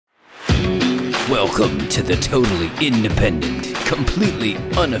Welcome to the totally independent, completely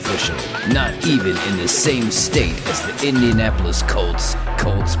unofficial, not even in the same state as the Indianapolis Colts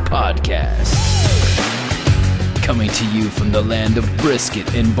podcast. Coming to you from the land of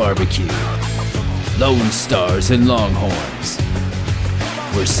brisket and barbecue, Lone Stars and Longhorns,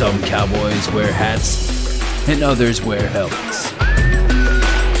 where some cowboys wear hats and others wear helmets.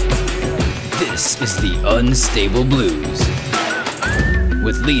 This is the Unstable Blues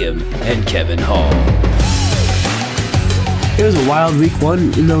with Liam and Kevin Hall. It was a wild week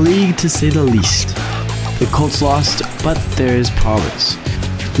one in the league, to say the least. The Colts lost, but there is promise.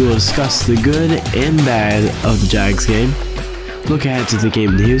 We will discuss the good and bad of the Jags game, look ahead to the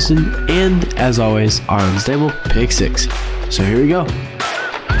game in Houston, and, as always, our unstable Pick 6. So here we go.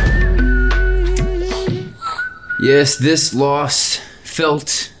 Yes, this loss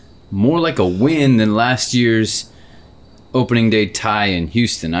felt more like a win than last year's opening day tie in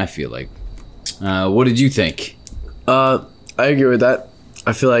Houston, I feel like. What did you think? I agree with that.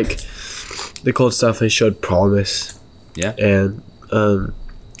 I feel like the Colts definitely showed promise. Yeah. And the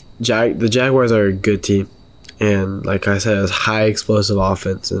Jaguars are a good team. And like I said, it was high explosive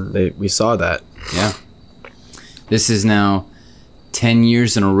offense, and we saw that. Yeah. This is now 10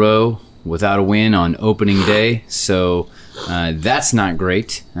 years in a row without a win on opening day, so that's not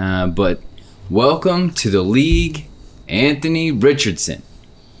great. But welcome to the league, Anthony Richardson.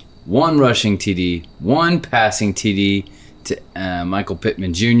 1 rushing TD, 1 passing TD to Michael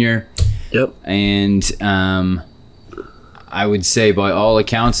Pittman Jr. Yep. And I would say, by all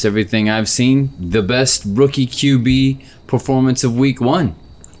accounts, everything I've seen, the best rookie QB performance of week 1.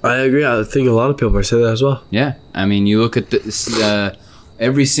 I agree. I think a lot of people are saying that as well. Yeah. I mean, you look at this,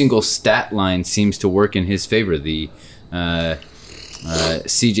 every single stat line seems to work in his favor. The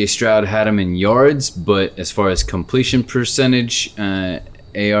C.J. Stroud had him in yards, but as far as completion percentage,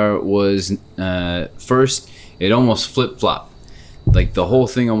 AR was first. It almost flip-flopped. Like, the whole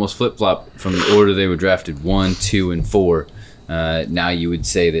thing almost flip-flopped from the order they were drafted, 1, 2, and 4. Now you would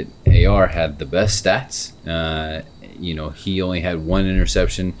say that AR had the best stats. He only had 1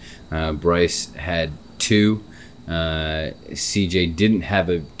 interception. Bryce had 2. CJ didn't have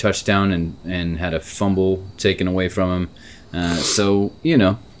a touchdown and had a fumble taken away from him. So,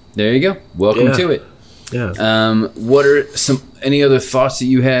 there you go. Welcome to it. Yeah. What are any other thoughts that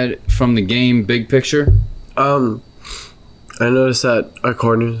you had from the game, big picture? I noticed that our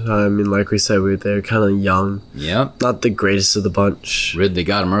corners, like we said, they're kind of young. Yep. Not the greatest of the bunch. Ridley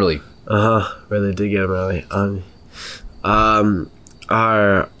got him early. Really did get him early. I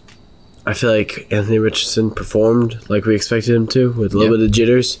feel like Anthony Richardson performed like we expected him to, with a little bit of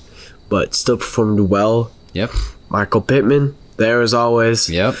jitters, but still performed well. Yep. Michael Pittman, there as always.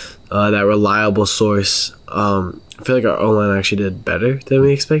 Yep. That reliable source. I feel like our O-line actually did better than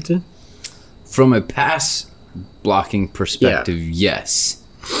we expected. From a pass blocking perspective, yes.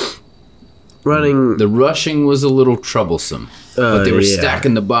 Running. The rushing was a little troublesome, but they were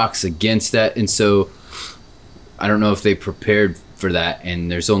stacking the box against that, and so I don't know if they prepared for that.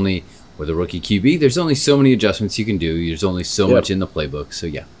 And there's only, with a rookie QB, there's only so many adjustments you can do. There's only so much in the playbook. So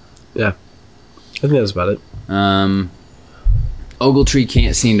yeah. I think that's about it. Ogletree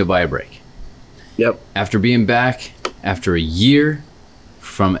can't seem to buy a break. Yep. After being back after a year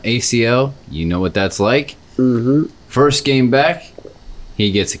from ACL, you know what that's like. Mm-hmm. First game back,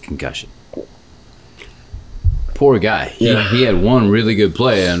 he gets a concussion. Poor guy. He had 1 really good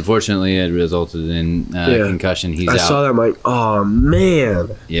play. Unfortunately, it resulted in concussion. He's out. I saw that. I'm like, oh, man.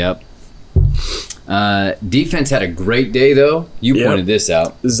 Yep. Defense had a great day, though. You pointed this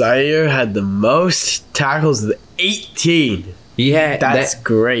out. Zaire had the most tackles with 18. He had That's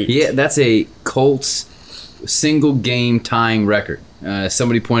great. Yeah, that's a Colts single game tying record.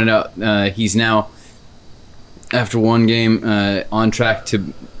 Somebody pointed out he's now, after 1 game, on track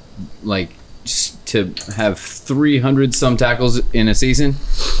to have 300 some tackles in a season.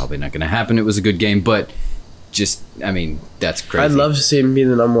 Probably not going to happen. It was a good game, but that's crazy. I'd love to see him be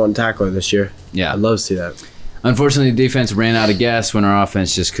the number 1 tackler this year. Yeah, I'd love to see that. Unfortunately, the defense ran out of gas when our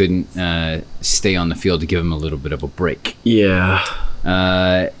offense just couldn't stay on the field to give him a little bit of a break. Yeah.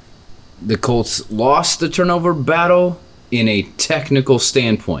 The Colts lost the turnover battle in a technical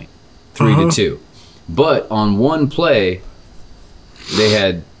standpoint, 3-2. But on 1 play, they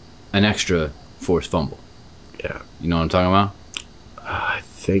had an extra forced fumble. Yeah. You know what I'm talking about? I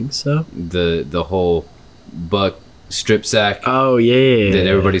think so. The whole Buck strip sack. Oh, yeah. That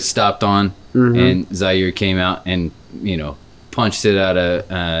everybody stopped on. Mm-hmm. And Zaire came out and, punched it out of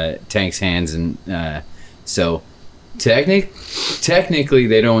Tank's hands. And so technically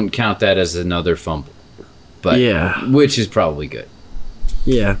they don't count that as another fumble. But which is probably good.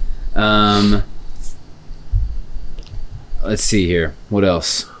 Yeah. let's see here. What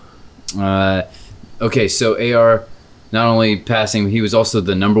else? Okay, so AR not only passing, he was also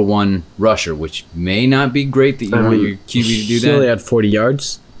the number one rusher, which may not be great that you want your QB to do that. He only had 40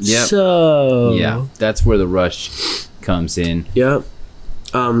 yards. Yep. So Yeah, that's where the rush comes in. Yep.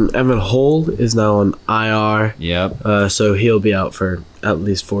 Evan Hull is now on IR. Yep. So he'll be out for at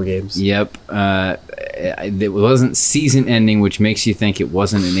least 4 games. Yep. It wasn't season ending, which makes you think it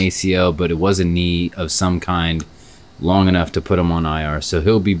wasn't an ACL, but it was a knee of some kind, long enough to put him on IR. So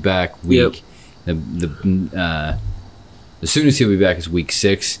he'll be back week. Yep. The soonest he'll be back is week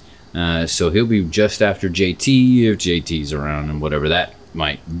 6. So he'll be just after JT, if JT's around, and whatever that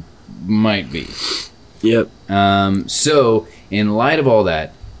might be. Yep. So in light of all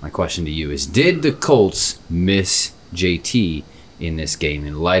that, my question to you is: did the Colts miss JT in this game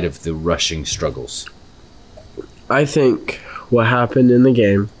in light of the rushing struggles? I think what happened in the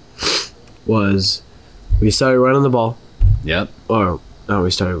game was we started running the ball. Yep. Or no,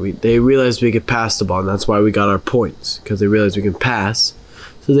 they realized we could pass the ball, and that's why we got our points, because they realized we can pass.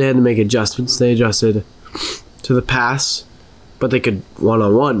 So they had to make adjustments. They adjusted to the pass, but they could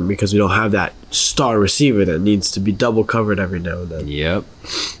one-on-one because we don't have that star receiver that needs to be double covered every now and then. Yep.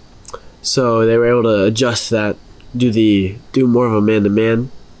 So they were able to adjust that, do more of a man-to-man,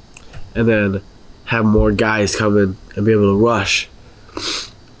 and then have more guys come in and be able to rush.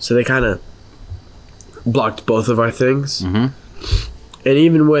 So they kind of blocked both of our things. Mm-hmm. And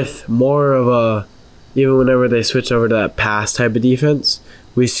even with more of even whenever they switch over to that pass type of defense,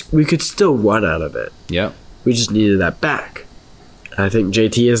 we could still run out of it. Yep. We just needed that back. I think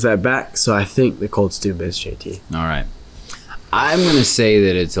JT is that back, so I think the Colts do miss JT. All right. I'm going to say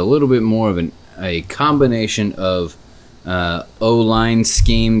that it's a little bit more of a combination of O-line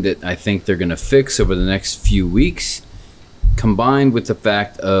scheme that I think they're going to fix over the next few weeks, combined with the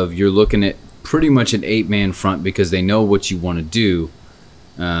fact of you're looking at pretty much an 8-man front because they know what you want to do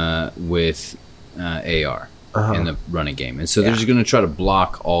with AR in the running game. And so they're just going to try to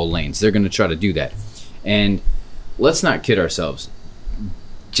block all lanes. They're going to try to do that. And let's not kid ourselves.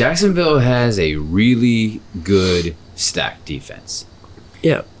 Jacksonville has a really good stacked defense.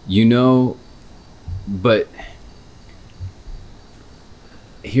 Yeah. But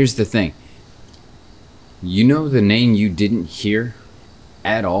here's the thing. The name you didn't hear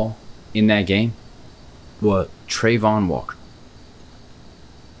at all in that game? What? Trayvon Walker.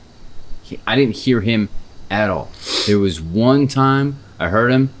 I didn't hear him at all. There was one time I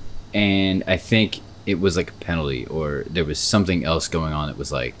heard him, and I think it was like a penalty, or there was something else going on that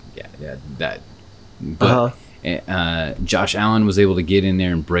was like, that. But Josh Allen was able to get in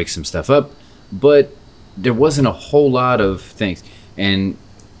there and break some stuff up, but there wasn't a whole lot of things. And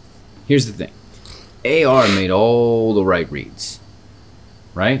here's the thing. AR made all the right reads,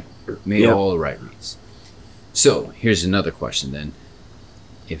 right? All the right reads. So here's another question then.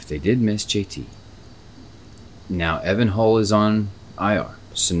 If they did miss JT, now Evan Hull is on IR.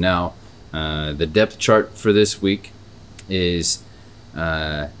 So now the depth chart for this week is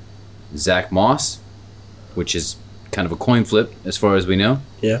Zach Moss, which is kind of a coin flip as far as we know.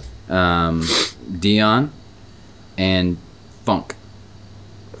 Yeah. Dion and Funk.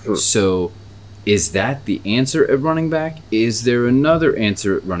 So is that the answer at running back? Is there another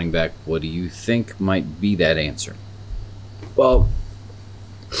answer at running back? What do you think might be that answer? Well,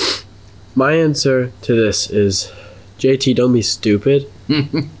 my answer to this is JT, don't be stupid.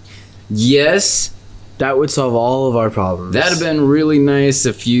 Yes. That would solve all of our problems. That'd have been really nice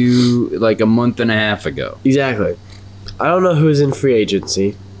a month and a half ago. Exactly. I don't know who's in free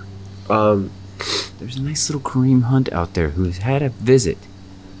agency. There's a nice little Kareem Hunt out there who's had a visit,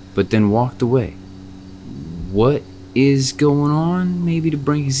 but then walked away. What is going on? Maybe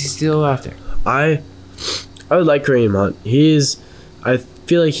is he still out there? I would like Kareem Hunt. I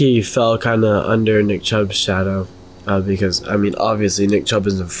feel like he fell kind of under Nick Chubb's shadow because, obviously Nick Chubb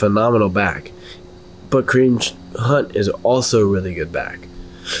is a phenomenal back, but Kareem Hunt is also a really good back.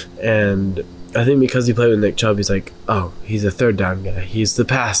 And I think because he played with Nick Chubb, he's like, oh, he's a third down guy. He's the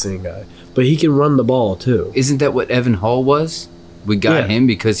passing guy. But he can run the ball, too. Isn't that what Evan Hull was? We got him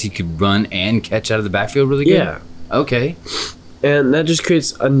because he could run and catch out of the backfield really good? Yeah. Okay. And that just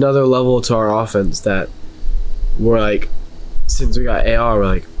creates another level to our offense that we're like, since we got AR, we're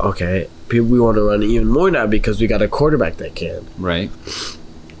like, okay, we want to run even more now because we got a quarterback that can. Right.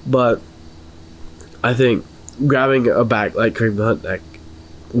 But I think grabbing a back like Kareem Hunt that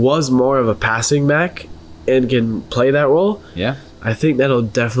was more of a passing back and can play that role, I think that'll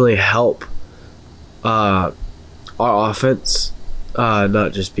definitely help our offense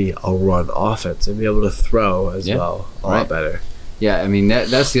not just be a run offense and be able to throw as well a lot better. Yeah, I mean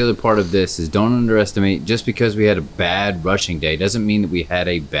that's the other part of this is don't underestimate. Just because we had a bad rushing day doesn't mean that we had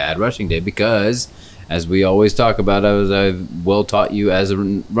a bad rushing day, because as we always talk about, as I've well taught you as a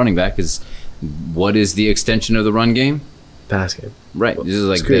running back, is what is the extension of the run game? Pass game. Right. This is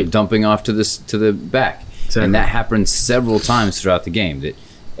like the dumping off to the back. Exactly. And that happened several times throughout the game, that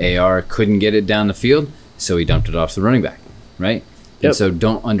AR couldn't get it down the field, so he dumped it off to the running back, right? Yep. And so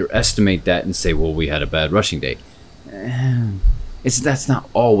don't underestimate that and say, well, we had a bad rushing day. That's not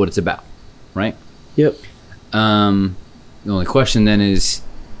all what it's about, right? Yep. The only question then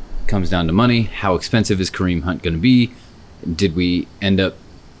comes down to money. How expensive is Kareem Hunt going to be? Did we end up,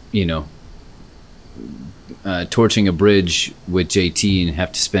 torching a bridge with JT and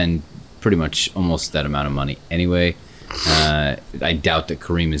have to spend pretty much almost that amount of money anyway? I doubt that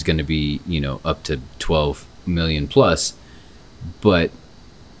Kareem is going to be, up to 12 million plus, but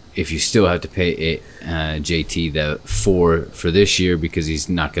if you still have to pay JT the for this year because he's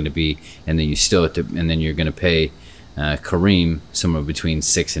not going to be, and then you still have to, and then you're going to pay Kareem somewhere between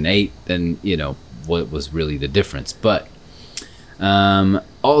 6 and 8, then what was really the difference? But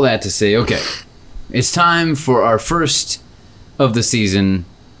all that to say, okay, it's time for our first of the season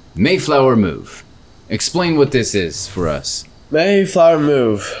Mayflower move. Explain what this is for us. Mayflower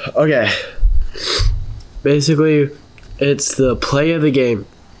move. Okay. Basically, it's the play of the game.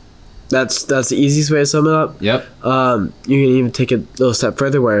 That's the easiest way to sum it up. Yep. You can even take it a little step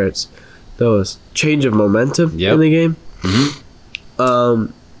further where it's those change of momentum in the game. Mm-hmm.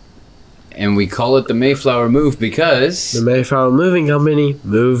 And we call it the Mayflower move because the Mayflower Moving Company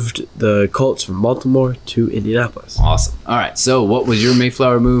moved the Colts from Baltimore to Indianapolis. Awesome. All right. So what was your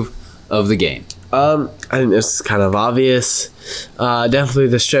Mayflower move of the game? I think this is kind of obvious. Definitely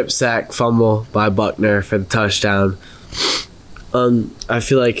the strip sack fumble by Buckner for the touchdown. I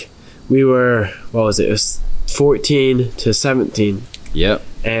feel like we were, what was it? It was 14-17. Yep.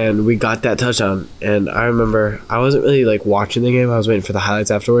 And we got that touchdown. And I remember I wasn't really watching the game. I was waiting for the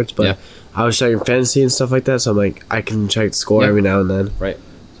highlights afterwards. But I was checking fantasy and stuff like that. So I'm like, I can check the score every now and then. Right.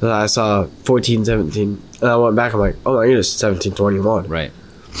 So I saw 14-17. And I went back. I'm like, oh my goodness, 17-21. Right.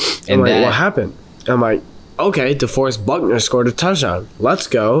 And I'm like, what happened? I'm like, okay, DeForest Buckner scored a touchdown. Let's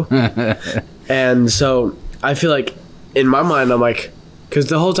go. And so I feel like in my mind, I'm like, because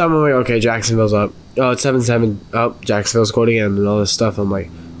the whole time I'm like, okay, Jacksonville's up. Oh, it's 7-7. Oh, Jacksonville scored again and all this stuff. I'm like,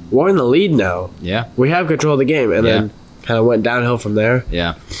 we're in the lead now. Yeah. We have control of the game. And then kind of went downhill from there.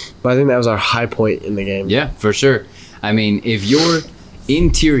 Yeah. But I think that was our high point in the game. Yeah, for sure. I mean, if your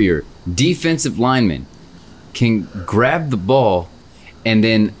interior defensive lineman can grab the ball and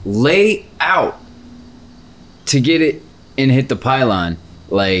then lay out to get it and hit the pylon,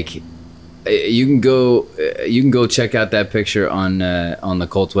 you can go check out that picture on the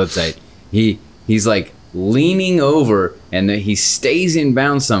Colts website. He's like leaning over and he stays in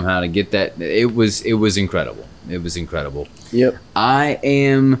bounds somehow to get that. It was incredible. It was incredible. Yep. I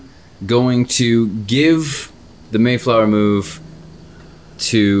am going to give the Mayflower move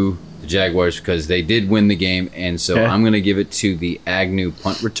to the Jaguars because they did win the game, and so I'm going to give it to the Agnew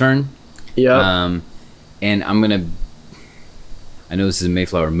punt return. Yeah. And I'm going to, I know this is a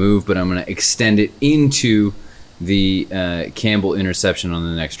Mayflower move, but I'm going to extend it into the Campbell interception on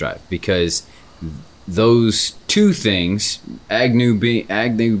the next drive, because those two things, the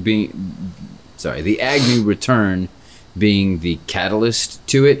Agnew return being the catalyst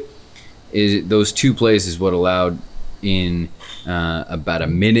to it, is those two plays is what allowed in about a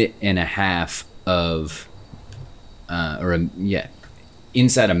minute and a half of,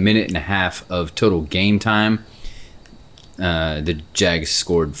 inside a minute and a half of total game time, the Jags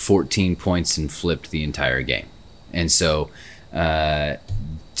scored 14 points and flipped the entire game. And so, to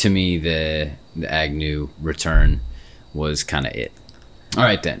me, the Agnew return was kind of it. All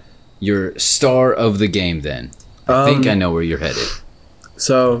right, then. Your star of the game, then. I think I know where you're headed.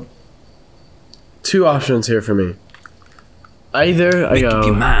 So, two options here for me. Either I go...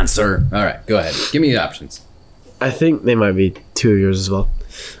 Come on, sir. All right, go ahead. Give me the options. I think they might be two of yours as well.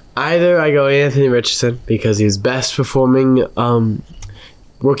 Either I go Anthony Richardson because he's best performing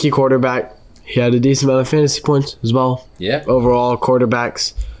rookie quarterback. He had a decent amount of fantasy points as well. Yeah. Overall,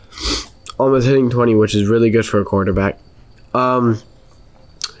 quarterbacks almost hitting 20, which is really good for a quarterback. But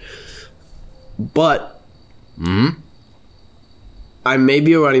I may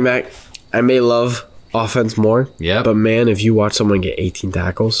be a running back. I may love offense more. Yeah. But man, if you watch someone get 18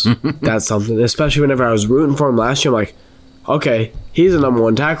 tackles, that's something. Especially whenever I was rooting for him last year, I'm like, okay, he's the number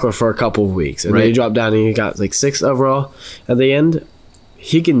one tackler for a couple of weeks. And then he dropped down and he got 6 overall at the end.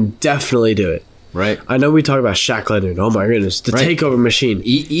 He can definitely do it. Right. I know we talk about Shaq Leonard. Oh my goodness, the takeover machine.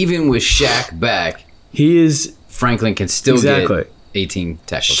 Even with Shaq back, he is Franklin can still get 18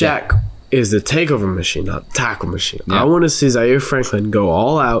 tackles. Shaq is the takeover machine, not tackle machine. Yeah. I want to see Zaire Franklin go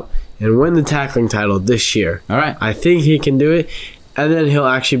all out and win the tackling title this year. All right. I think he can do it. And then he'll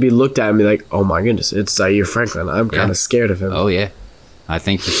actually be looked at and be like, oh my goodness, it's Zaire Franklin. I'm kind of scared of him. Oh, yeah. I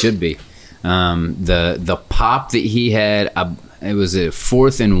think he should be. The pop that he had, it was a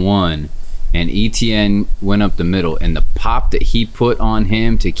 4th and 1, and ETN went up the middle, and the pop that he put on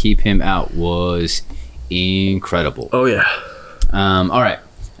him to keep him out was incredible. Oh, yeah. All right.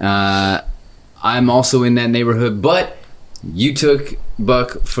 I'm also in that neighborhood, but you took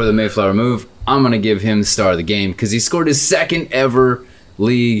Buck for the Mayflower move. I'm going to give him the star of the game because he scored his 2nd ever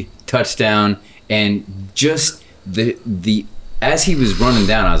league touchdown, and just the as he was running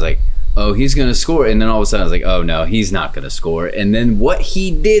down, I was like, oh, he's going to score. And then all of a sudden I was like, oh, no, he's not going to score. And then what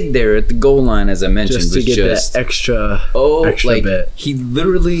he did there at the goal line, as I mentioned, just to was get just that extra bit. He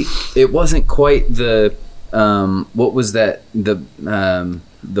literally, it wasn't quite the, what was that, the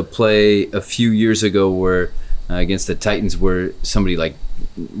play a few years ago where against the Titans where somebody, like,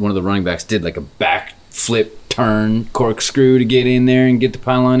 one of the running backs did like a back flip turn corkscrew to get in there and get the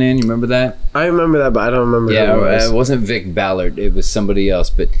pylon in. You remember that? I remember that, but I don't remember who it was. It wasn't Vic Ballard. It was somebody else.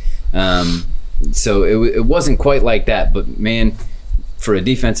 But so it wasn't quite like that. But, man, for a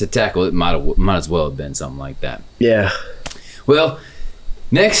defensive tackle, it might as well have been something like that. Yeah. Well,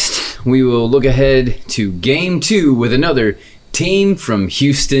 next we will look ahead to Game 2 with another Team from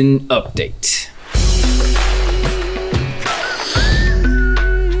Houston update.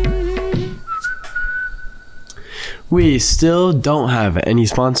 We still don't have any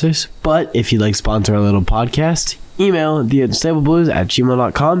sponsors, but if you'd like to sponsor our little podcast, email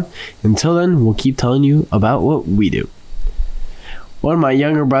theunstableblues@gmail.com. Until then, we'll keep telling you about what we do. One of my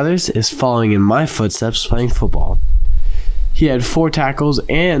younger brothers is following in my footsteps playing football. He had 4 tackles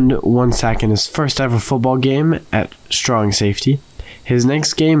and 1 sack in his first ever football game at strong safety. His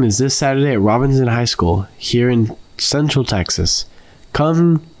next game is this Saturday at Robinson High School here in Central Texas.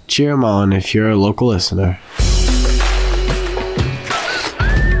 Come cheer him on if you're a local listener.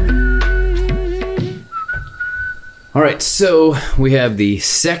 All right, so we have the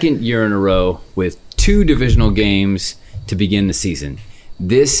 2nd year in a row with 2 divisional games to begin the season.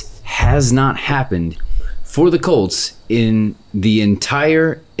 This has not happened for the Colts in the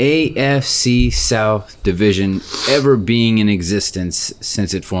entire AFC South division ever being in existence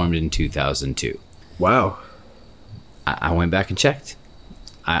since it formed in 2002. Wow. I went back and checked.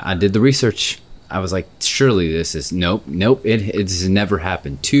 I did the research. I was like, surely this is... Nope, it has never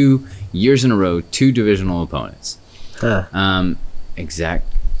happened. 2 years in a row, 2 divisional opponents. Huh. Exact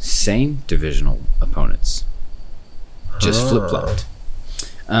same divisional opponents. Just flip-flopped.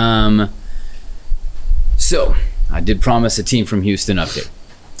 So, I did promise a Team from Houston update.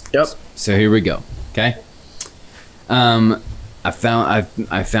 Yep. So here we go. Okay. I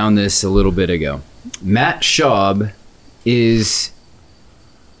found this a little bit ago. Matt Schaub is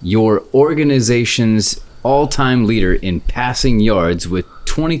your organization's all-time leader in passing yards with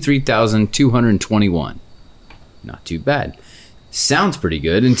 23,221. Not too bad. Sounds pretty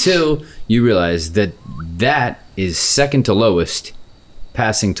good until you realize that is second to lowest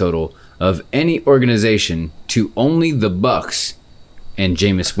passing total of any organization to only the Bucks and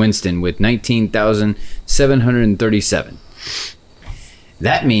Jameis Winston with 19,737.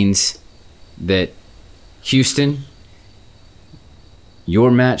 That means that Houston, your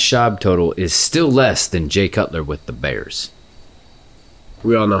Matt Schaub total is still less than Jay Cutler with the Bears.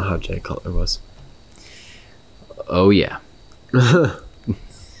 We all know how Jay Cutler was. Oh yeah.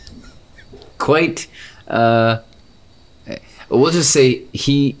 Quite we'll just say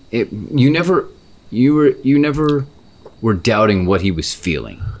you never were doubting what he was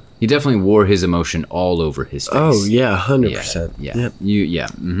feeling. He definitely wore his emotion all over his face. Oh yeah, 100%. Yeah.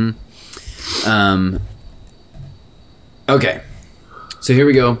 Yep. Okay. So here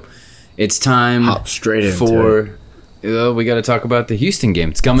we go. It's time Hop straight into for we got to talk about the Houston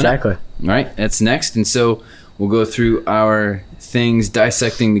game. It's coming Exactly. up. All right, that's next. And so we'll go through our things,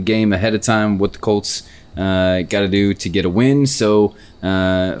 dissecting the game ahead of time, what the Colts got to do to get a win. So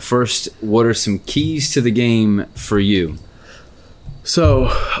first, what are some keys to the game for you? So,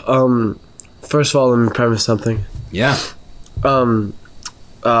 first of all, let me premise something. Yeah. On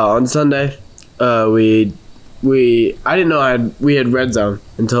Sunday, I didn't know we had Red Zone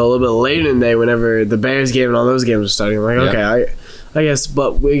until a little bit later in the day whenever the Bears game and all those games were starting. I'm like, okay, I guess,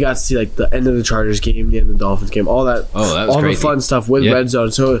 but we got to see like the end of the Chargers game, the end of the Dolphins game, all that. Oh, that was all crazy. The fun stuff with Red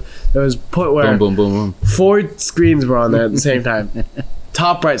Zone. So there was a point where boom, boom, boom, boom. 4 screens were on there at the same time.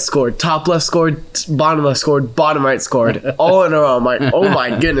 Top right scored, top left scored, bottom left scored, bottom right scored, all in a row. I'm like, oh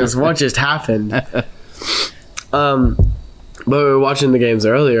my goodness, what just happened? But we were watching the games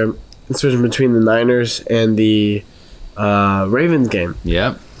earlier, switching between the Niners and the Ravens game.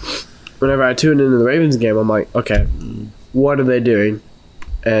 Yeah. Whenever I tune into the Ravens game, I'm like, okay, what are they doing?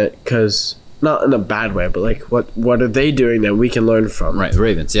 Because not in a bad way, but like, what are they doing that we can learn from? Right, the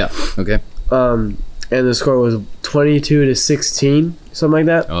Ravens. Yeah. Okay. And the score was 22-16, something like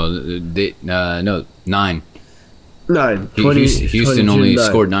that. Oh, no, 9. 9. Houston only 9.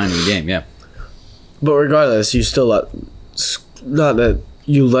 scored 9 in the game. Yeah. But regardless, you still not that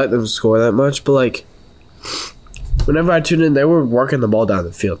you let them score that much, but like, whenever I tuned in, they were working the ball down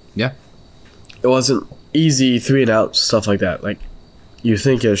the field. Yeah. It wasn't easy 3 and out, stuff like that. Like, you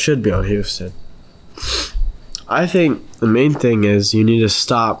think it should be on Houston. I think the main thing is you need to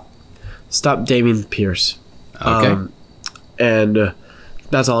stop Dameon Pierce. Okay. And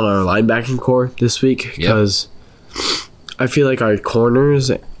that's on our linebacking core this week because I feel like our corners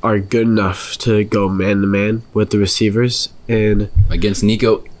are good enough to go man-to-man with the receivers. And against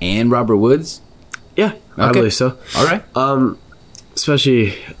Nico and Robert Woods? Yeah, I believe so. All right.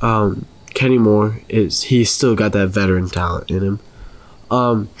 Especially Kenny Moore, he's still got that veteran talent in him.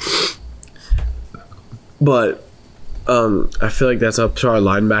 But I feel like that's up to our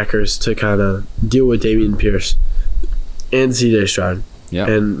linebackers to kind of deal with Dameon Pierce and CJ Stroud. Yeah.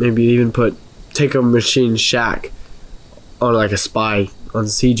 And maybe even take a machine Shaq on like a spy on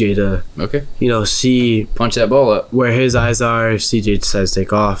CJ to see punch that ball up where his eyes are if CJ decides to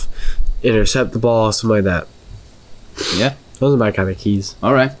take off, intercept the ball, something like that. Yeah. Those are my kind of keys.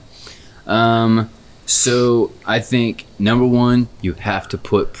 All right. So I think number 1, you have to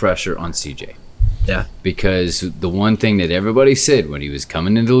put pressure on CJ. Yeah. Because the one thing that everybody said when he was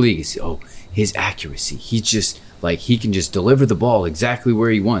coming into the league is, his accuracy. He just he can just deliver the ball exactly where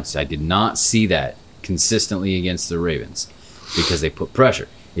he wants. I did not see that consistently against the Ravens because they put pressure.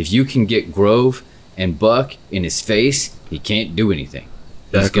 If you can get Grove and Buck in his face, he can't do anything.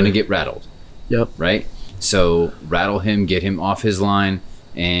 He's going to get rattled. Yep. Right? So rattle him, get him off his line,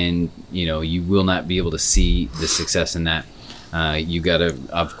 and you will not be able to see the success in that. You got to,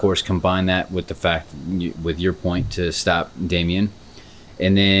 of course, combine that with the fact, with your point, to stop Dameon.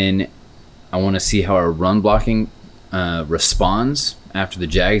 And then I want to see how our run blocking responds after the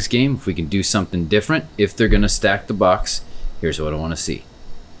Jags game. If we can do something different, if they're going to stack the box, here's what I want to see.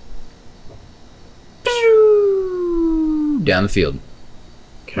 Down the field.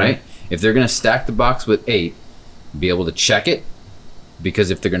 Okay. Right? If they're going to stack the box with 8, be able to check it.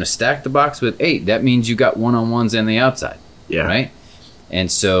 Because if they're going to stack the box with 8, that means you got one-on-ones on the outside. Yeah. Right?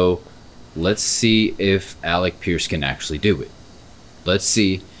 And so let's see if Alec Pierce can actually do it. Let's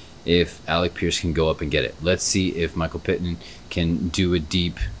see if Alec Pierce can go up and get it. Let's see if Michael Pittman can do a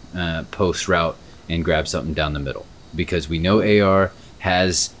deep post route and grab something down the middle. Because we know AR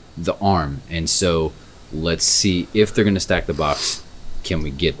has the arm. And so let's see if they're going to stack the box. Can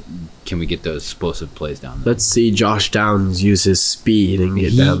we get those explosive plays down there? Let's see Josh Downs use his speed and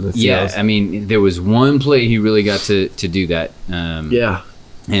get down the field. Yeah, I mean, there was one play he really got to do that. Yeah.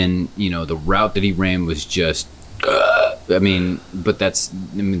 And, the route that he ran was just, but that's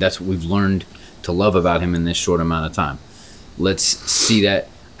what we've learned to love about him in this short amount of time. Let's see that.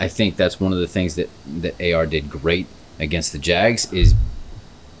 I think that's one of the things that AR did great against the Jags is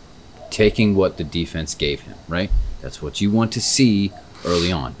taking what the defense gave him, right? That's what you want to see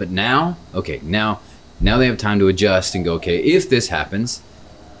early on. But now they have time to adjust and go, okay, if this happens,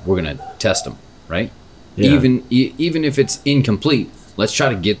 we're going to test them, right? Yeah. Even if it's incomplete, let's try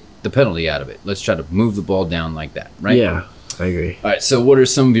to get the penalty out of it. Let's try to move the ball down like that, right? Yeah, I agree. All right, so what are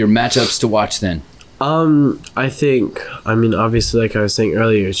some of your matchups to watch then? I think, obviously, like I was saying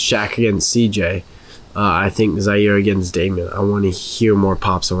earlier, it's Shaq against CJ. I think Zaire against Dameon. I want to hear more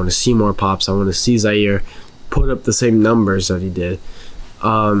pops. I want to see more pops. I want to see Zaire put up the same numbers that he did.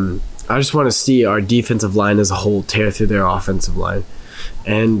 I just want to see our defensive line as a whole tear through their offensive line.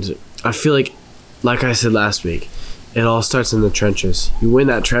 And I feel like I said last week, it all starts in the trenches. You win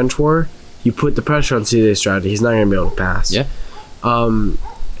that trench war, you put the pressure on CJ Stroud. He's not going to be able to pass. Yeah.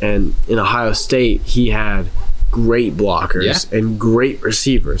 And in Ohio State, he had great blockers and great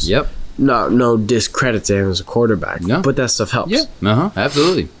receivers. Yep. No discredit to him as a quarterback. No. But that stuff helps. Yeah.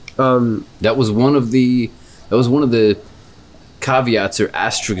 Absolutely. That was one of the caveats or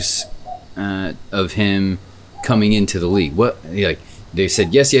asterisks of him coming into the league. They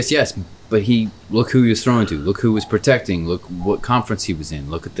said yes, but look who he was throwing to, look who was protecting, look what conference he was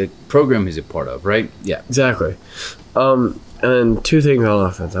in, look at the program he's a part of, right? Yeah, exactly. And then 2 things on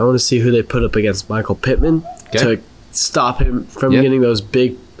offense. I want to see who they put up against Michael Pittman to stop him from getting those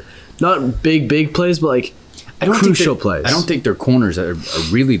big, not big plays, but crucial plays. I don't think their corners are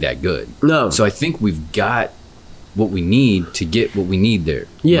really that good. No. So I think we've got what we need to get what we need there.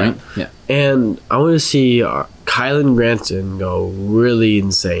 Yeah. Right? Yeah. And I want to see Kylan Granson go really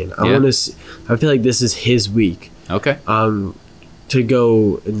insane. I feel like this is his week. Okay. To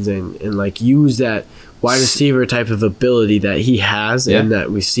go insane and like use that wide receiver type of ability that he has and that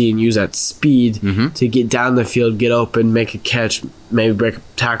we see, and use that speed to get down the field, get open, make a catch, maybe break a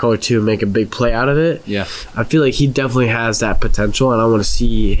tackle or two, make a big play out of it. Yeah. I feel like he definitely has that potential, and I want to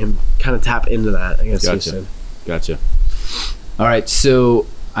see him kind of tap into that against Houston. Gotcha. All right, so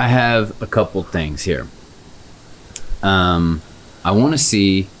I have a couple things here. I want to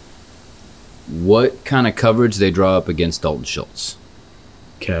see what kind of coverage they draw up against Dalton Schultz.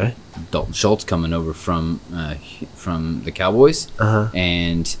 Okay. Dalton Schultz coming over from the Cowboys,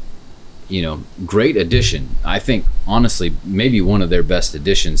 and great addition. I think honestly, maybe one of their best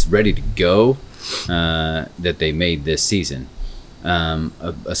additions, ready to go, that they made this season.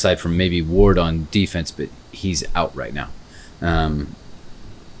 Aside from maybe Ward on defense, but he's out right now. And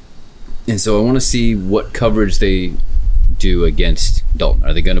so I want to see what coverage they do against Dalton.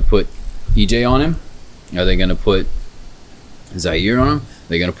 Are they going to put EJ on him? Are they going to put Zaire on him? Are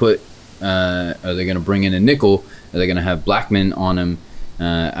they going to put? Are they going to bring in a nickel? Are they going to have Blackman on him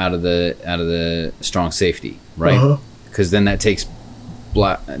out of the strong safety? Right? Because then that takes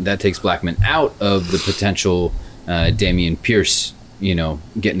Blackman out of the potential Dameon Pierce,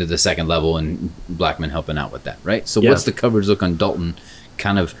 getting to the second level, and Blackman helping out with that, right? So what's the coverage look on Dalton?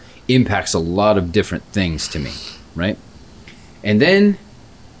 Kind of impacts a lot of different things to me, right? And then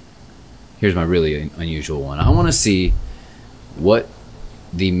here's my really unusual one. I want to see what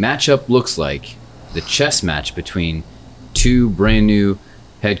the matchup looks like, the chess match between two brand new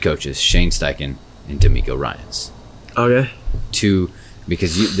head coaches, Shane Steichen and D'Amico Ryans. Okay.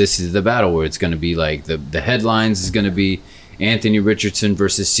 Because this is the battle where it's going to be like the headlines is going to be Anthony Richardson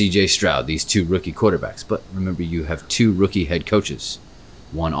versus CJ Stroud, these two rookie quarterbacks. But remember, you have two rookie head coaches,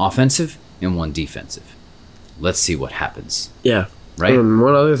 one offensive and one defensive. Let's see what happens. Yeah. Right? And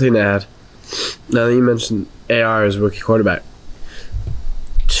one other thing to add, now that you mentioned AR as rookie quarterback,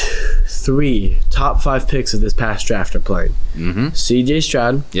 3 top 5 picks of this past draft are playing. CJ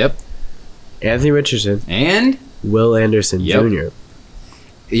Stroud. Yep. Anthony Richardson. And Will Anderson Jr.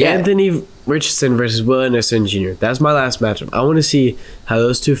 Yeah. Anthony Richardson versus Will Anderson Jr. That's my last matchup. I want to see how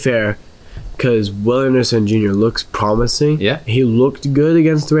those two fare, because Will Anderson Jr. looks promising. Yeah. He looked good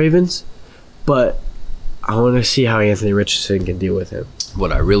against the Ravens, but I want to see how Anthony Richardson can deal with him.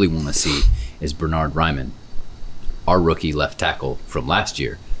 What I really want to see is Bernard Ryman, our rookie left tackle from last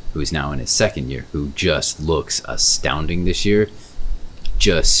year, who is now in his second year, who just looks astounding this year.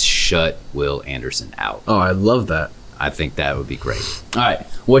 Just shut Will Anderson out. Oh, I love that. I think that would be great. All right,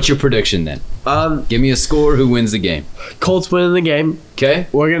 what's your prediction then? Give me a score. Who wins the game? Colts winning the game. Okay.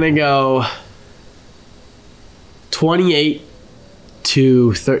 We're going to go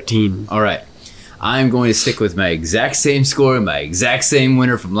 28-13. All right. I'm going to stick with my exact same score, my exact same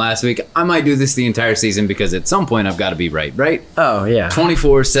winner from last week. I might do this the entire season because at some point I've got to be right? Oh, yeah.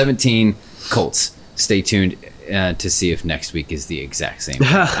 24-17 Colts. Stay tuned to see if next week is the exact same.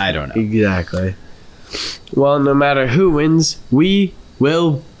 I don't know. Exactly. Well, no matter who wins, we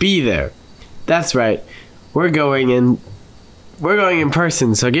will be there. That's right. We're going in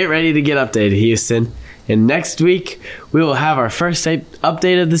person, so get ready to get updated, Houston. And next week, we will have our first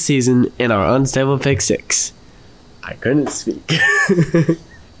update of the season in our Unstable Pick 6. I couldn't speak.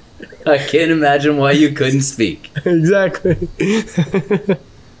 I can't imagine why you couldn't speak. Exactly.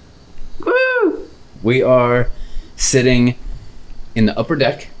 Woo! We are sitting in the upper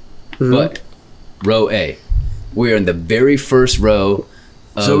deck, but row A. We are in the very first row.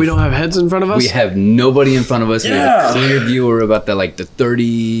 So we don't have heads in front of us? We have nobody in front of us. Yeah. We have a clear view. We're about the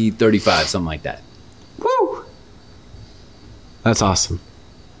 30, 35, something like that. Woo! That's awesome.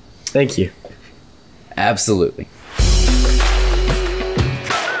 Thank you. Absolutely.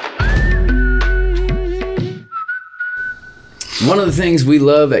 One of the things we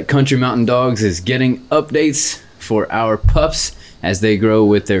love at Country Mountain Dogs is getting updates for our pups as they grow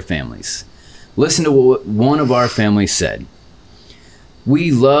with their families. Listen to what one of our families said. We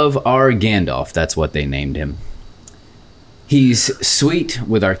love our Gandalf, that's what they named him. He's sweet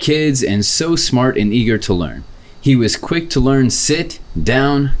with our kids and so smart and eager to learn. He was quick to learn sit,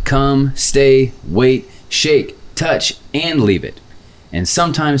 down, come, stay, wait, shake, touch, and leave it. And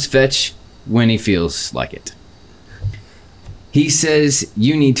sometimes fetch when he feels like it. He says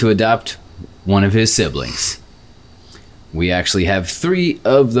you need to adopt one of his siblings. We actually have 3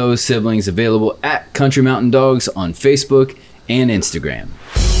 of those siblings available at Country Mountain Dogs on Facebook and Instagram.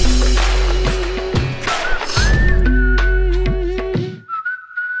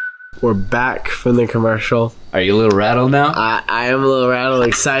 we're back from the commercial. Are you a little rattled now? I am a little rattled,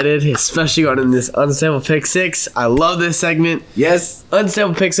 excited, especially on this Unstable Pick 6. I love this segment. Yes.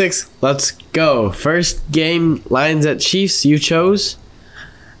 Unstable Pick 6, let's go. First game, Lions at Chiefs, you chose?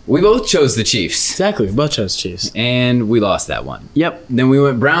 We both chose the Chiefs. Exactly, we both chose Chiefs. And we lost that one. Yep. Then we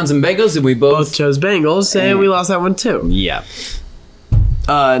went Browns and Bengals, and we Both chose Bengals, and we lost that one too. Yeah.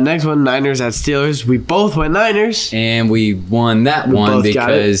 Next one, Niners at Steelers. We both went Niners. And we won that We one both got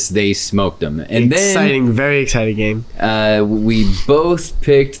because they smoked them. And Exciting, very exciting game. then we both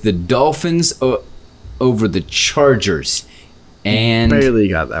picked the Dolphins over the Chargers. And Barely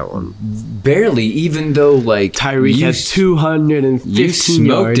got that one. barely, even though, like, Tyreek you, had 215 you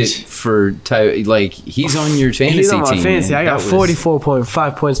smoked yards. it for like, he's on your fantasy He's on my team. fantasy. I and got that was-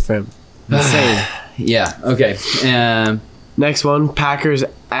 44.5 points for him. Insane. Yeah, okay. Next one, Packers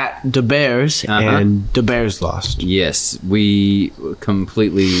at the Bears, and the Bears lost. Yes, we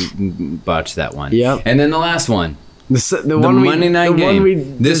completely botched that one. Yep. And then the last one, The the one Monday night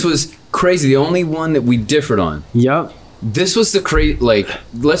game. This was. was crazy. The only one that we differed on. Yep. This was the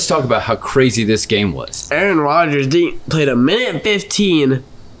let's talk about how crazy this game was. Aaron Rodgers played a minute 15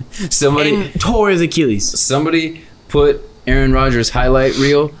 Somebody and tore his Achilles. put Aaron Rodgers highlight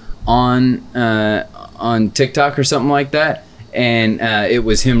reel on TikTok or something like that, and it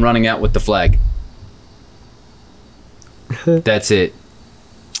was him running out with the flag. That's it.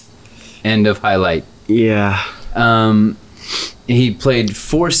 End of highlight. Yeah. He played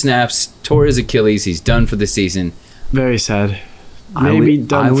 4 snaps, tore his Achilles. He's done for the season. Very sad. I Maybe would-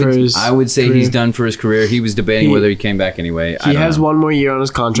 done for his. I would say career. he's done for his career. He was debating He- whether he came back anyway. I He don't has know. one more year on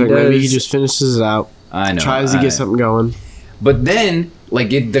his contract. He Maybe he does. just finishes it out. I know. Tries to get something going. But then,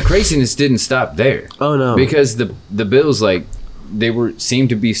 the craziness didn't stop there. Oh no. Because the Bills, seemed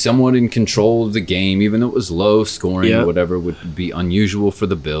to be somewhat in control of the game, even though it was low scoring Yep. or whatever would be unusual for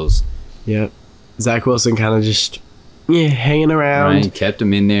the Bills. Yep. Zach Wilson kind of just hanging around. Ryan kept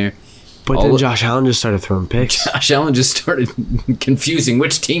him in there. But then Josh Allen just started throwing picks. Josh Allen just started confusing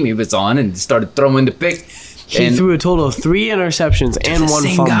which team he was on and started throwing the picks. He And threw a total of 3 interceptions and the 1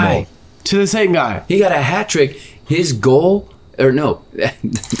 same fumble. guy. To the same guy. he got a hat trick. His goal, or no,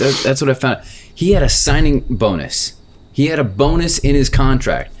 that's what I found. He had a signing bonus. He had a bonus in his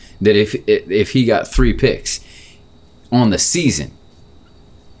contract that if he got 3 picks on the season.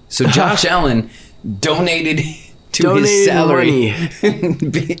 So Josh Allen donated his salary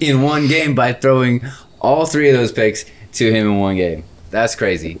in one game by throwing all 3 of those picks to him in one game. That's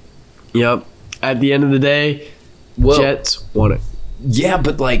crazy. Yep. At the end of the day, Well, Jets won it. yeah,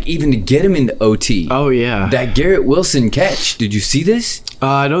 but even to get him into OT, Oh, yeah. that Garrett Wilson catch, did you see this?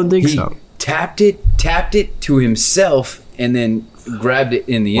 I don't think He so. tapped it to himself, and then grabbed it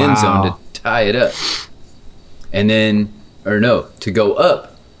in the end zone Wow. to tie it up. And then, to go up.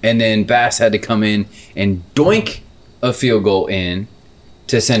 And then Bass had to come in and doink a field goal in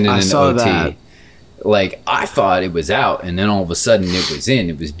to send it I into saw OT. that. I thought it was out, and then all of a sudden it was in.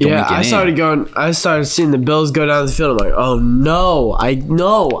 It was doinking Yeah, I started seeing the Bills go down the field. I'm like, oh no, I don't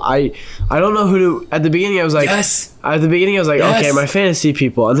know who to. At the beginning, I was like, Yes. At the beginning, I was like, Yes. okay, my fantasy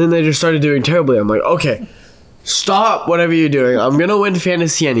people, and then they just started doing terribly. I'm like, okay, stop whatever you're doing. I'm gonna win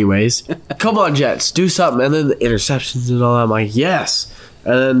fantasy anyways. Come on, Jets, do something. And then the interceptions and all that. I'm like, yes.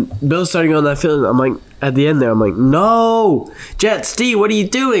 And then Bills started going that field. I'm like, at the end there, I'm like, no, Jets, D, what are you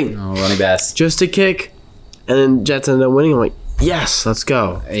doing? Oh, Ronnie Bass. Just a kick, and then Jets ended up winning. I'm like, yes, let's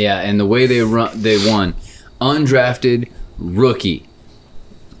go. Yeah, and the way they won, undrafted rookie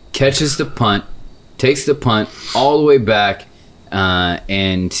catches the punt, takes the punt all the way back,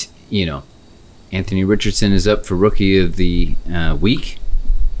 and Anthony Richardson is up for rookie of the week,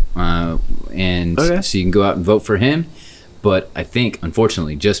 and Okay. so you can go out and vote for him. But I think,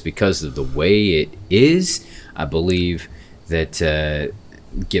 unfortunately, just because of the way it is, I believe that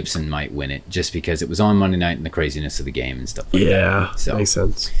Gibson might win it, just because it was on Monday night and the craziness of the game and stuff like that. Yeah, So- makes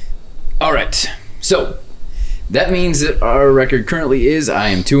sense. All right. So that means that our record currently is I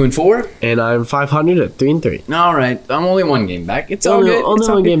am 2-4. And I'm 500 at 3-3. All right. I'm only 1 game back. It's all Only- good. only It's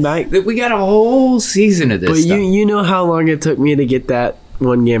all one good. game back. We got a whole season of this But stuff. you know how long it took me to get that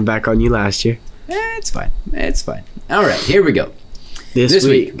 1 game back on you last year. It's fine. It's fine. All right. Here we go. This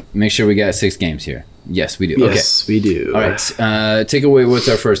week, make sure we got 6 games here. Yes, we do. Yes, we do. Okay. All right. Take away what's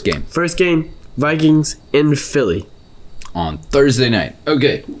our first game First game, Vikings in Philly. on Thursday night.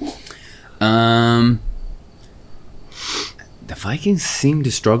 Okay. The Vikings seem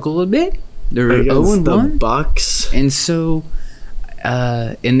to struggle a bit. They're Against the 0-1. Bucks. And so,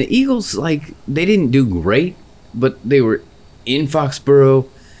 and the Eagles, they didn't do great, but they were in Foxborough.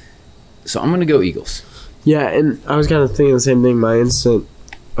 So I'm going to go Eagles. Yeah, and I was kind of thinking the same thing. My instant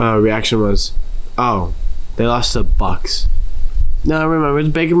reaction was, oh, they lost to Bucks. Now remember, it's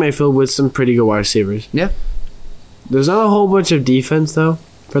Baker Mayfield with some pretty good wide receivers. Yeah. There's not a whole bunch of defense though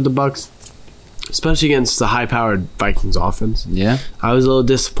for the Bucks, especially against the high-powered Vikings offense. Yeah. I was a little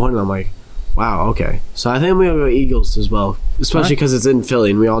disappointed. I'm like, wow, okay. So I think I'm gonna go Eagles as well, especially because it's in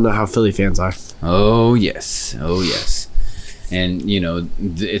Philly, and we all know how Philly fans are. Oh yes. Oh yes. And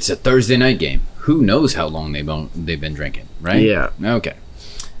it's a Thursday night game. Who knows how long they've been drinking, right? Yeah. Okay.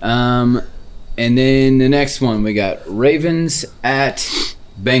 And then the next one we got Ravens at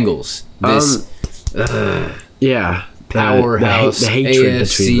Bengals. This Yeah. powerhouse the hatred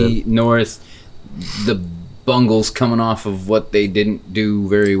between AFC North. The Bungles coming off of what they didn't do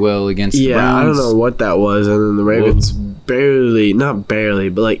very well against the Browns. I don't know what that was, and then the Ravens not barely,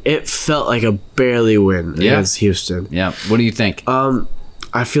 but like it felt like a barely win against Houston. Yeah. What do you think?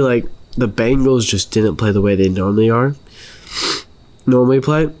 I feel like the Bengals just didn't play the way they normally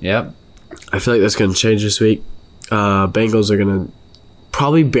play. Yep. I feel like that's going to change this week. Bengals are going to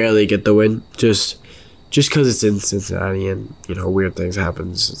probably barely get the win, just because it's in Cincinnati and weird things happen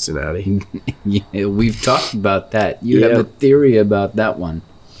in Cincinnati. Yeah, we've talked about that. You have a theory about that one.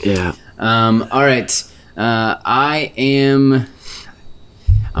 Yeah. All right. I'm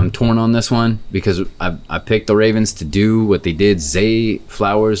torn on this one because I picked the Ravens to do what they did. Zay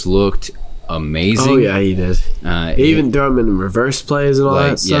Flowers looked amazing. Oh yeah, he did. He even threw him in reverse plays and all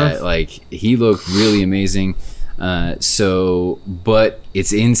that stuff. Yeah, like he looked really amazing. But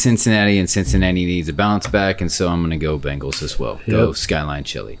it's in Cincinnati, and Cincinnati needs a bounce back, and so I'm going to go Bengals as well. Go Skyline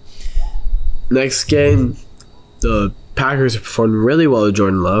Chili. Next game, the Packers are performing really well with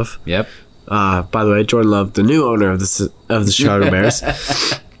Jordan Love. Yep. By the way, Jordan Love, the new owner of the Chicago Bears,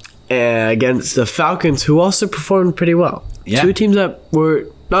 and against the Falcons, who also performed pretty well. Yeah. Two teams that were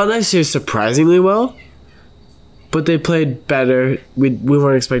not necessarily surprisingly well, but they played better. We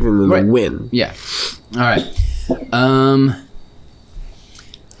weren't expecting them to win. Yeah. All right.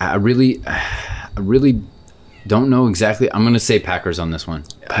 I really don't know exactly. I'm going to say Packers on this one.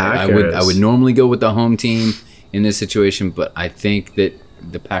 Packers. I would normally go with the home team in this situation, but I think that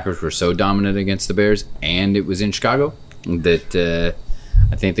the Packers were so dominant against the Bears, and it was in Chicago, that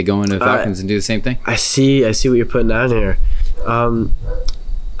I think they go into the Falcons and do the same thing. I see what you're putting down here. I'm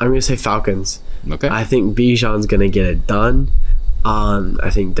going to say Falcons. Okay. I think Bijan's going to get it done.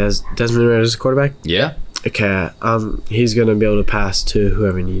 I think Desmond Ridder is quarterback. Yeah. Okay. He's going to be able to pass to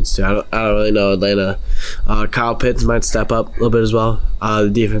whoever he needs to. I don't really know Atlanta. Kyle Pitts might step up a little bit as well.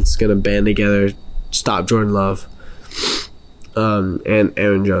 The defense is going to band together, stop Jordan Love. And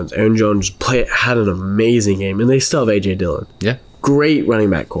Aaron Jones. Aaron Jones had an amazing game, and they still have A.J. Dillon. Yeah. Great running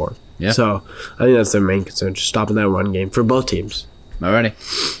back core. Yeah. So I think that's their main concern, just stopping that run game for both teams. Alrighty.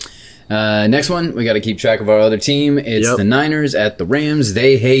 Next one, we got to keep track of our other team. It's the Niners at the Rams.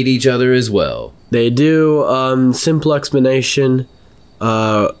 They hate each other as well. They do. Simple explanation.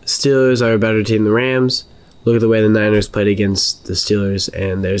 Steelers are a better team than the Rams. Look at the way the Niners played against the Steelers,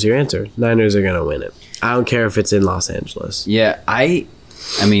 and there's your answer. Niners are going to win it. I don't care if it's in Los Angeles. Yeah, I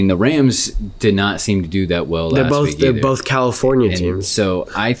mean, the Rams did not seem to do that well last week They're either. both California teams. So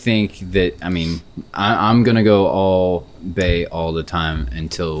I think that, I'm going to go all Bay all the time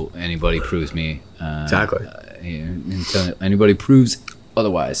until anybody proves me. Exactly. Until anybody proves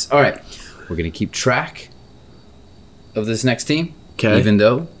otherwise. All right. We're going to keep track of this next team. Okay. Even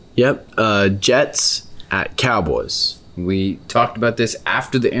though. Yep. Jets at Cowboys. We talked about this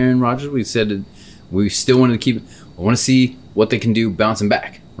after the Aaron Rodgers. We said we still wanted to keep. I want to see what they can do bouncing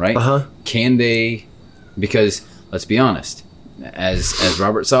back, right? Uh-huh. Can they? Because let's be honest, as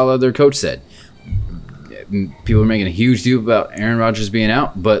Robert Saleh, their coach, said, people are making a huge deal about Aaron Rodgers being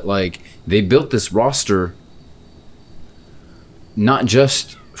out, but they built this roster not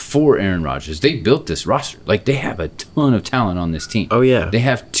just for Aaron Rodgers. They built this roster. They have a ton of talent on this team. Oh, yeah. They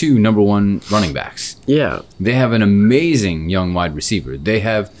have 2 number 1 running backs. Yeah. They have an amazing young wide receiver. They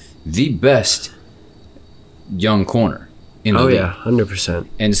have the best young corner in the league. Oh, yeah, 100%.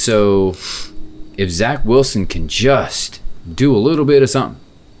 And so if Zach Wilson can just do a little bit of something,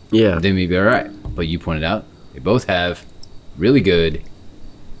 they may be all right. But you pointed out, they both have really good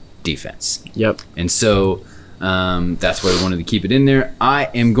defense. Yep. And so that's why I wanted to keep it in there. I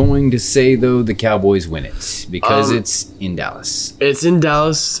am going to say, though, the Cowboys win it because it's in Dallas. It's in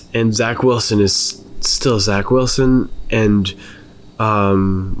Dallas, and Zach Wilson is still Zach Wilson, and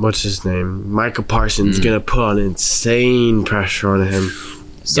what's his name? Micah Parsons going to put on insane pressure on him.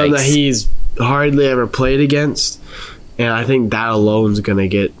 Something that he's hardly ever played against, and I think that alone is going to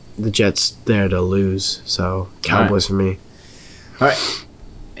get the Jets there to lose. So, Cowboys for me. All right.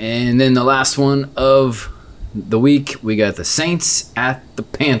 And then the last one of the week, we got the Saints at the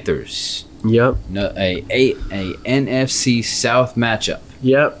Panthers. Yep. No, a NFC South matchup.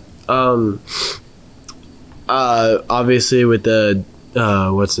 Yep. Obviously with the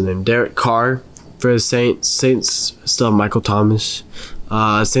what's the name? Derek Carr for the Saints. Saints still have Michael Thomas.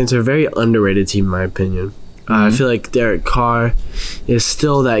 Saints are a very underrated team in my opinion. I feel like Derek Carr is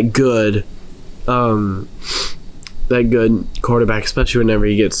still that good quarterback, especially whenever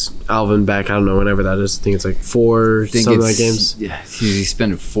he gets Alvin back. I don't know, whenever that is. I think it's like 4 games. Yeah, he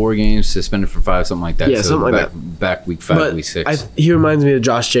suspended 4 games, suspended for 5, something like that. Yeah, so something like that. Back week 5, week 6. He reminds me of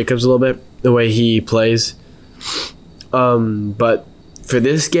Josh Jacobs a little bit, the way he plays. But for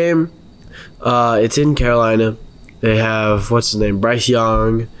this game, it's in Carolina. They have, what's his name, Bryce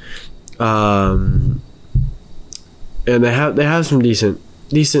Young. And they have some decent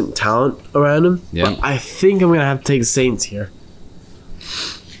talent around him. Yeah. But I think I'm going to have to take the Saints here.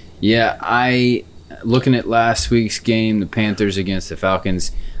 Yeah, looking at last week's game, the Panthers against the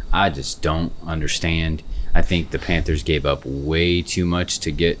Falcons, I just don't understand. I think the Panthers gave up way too much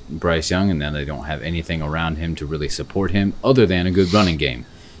to get Bryce Young, and then they don't have anything around him to really support him other than a good running game.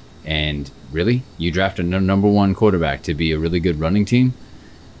 And really, you drafted a number 1 quarterback to be a really good running team?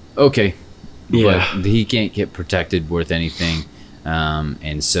 Okay. Yeah. But he can't get protected worth anything.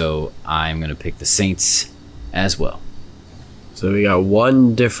 And so I'm going to pick the Saints as well. So we got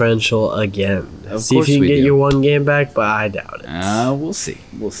 1 differential again. See if you can get your 1 game back, but I doubt it. We'll see.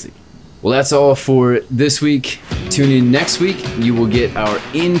 Well, that's all for this week. Tune in next week. You will get our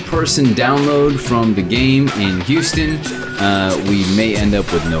in-person download from the game in Houston. We may end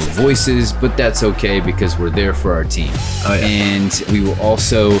up with no voices, but that's okay because we're there for our team. Oh, yeah. And we will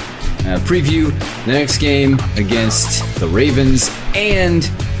also preview the next game against the Ravens and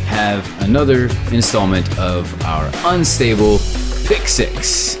have another installment of our Unstable Pick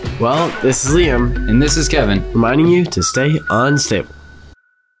 6. Well, this is Liam. And this is Kevin. Reminding you to stay unstable.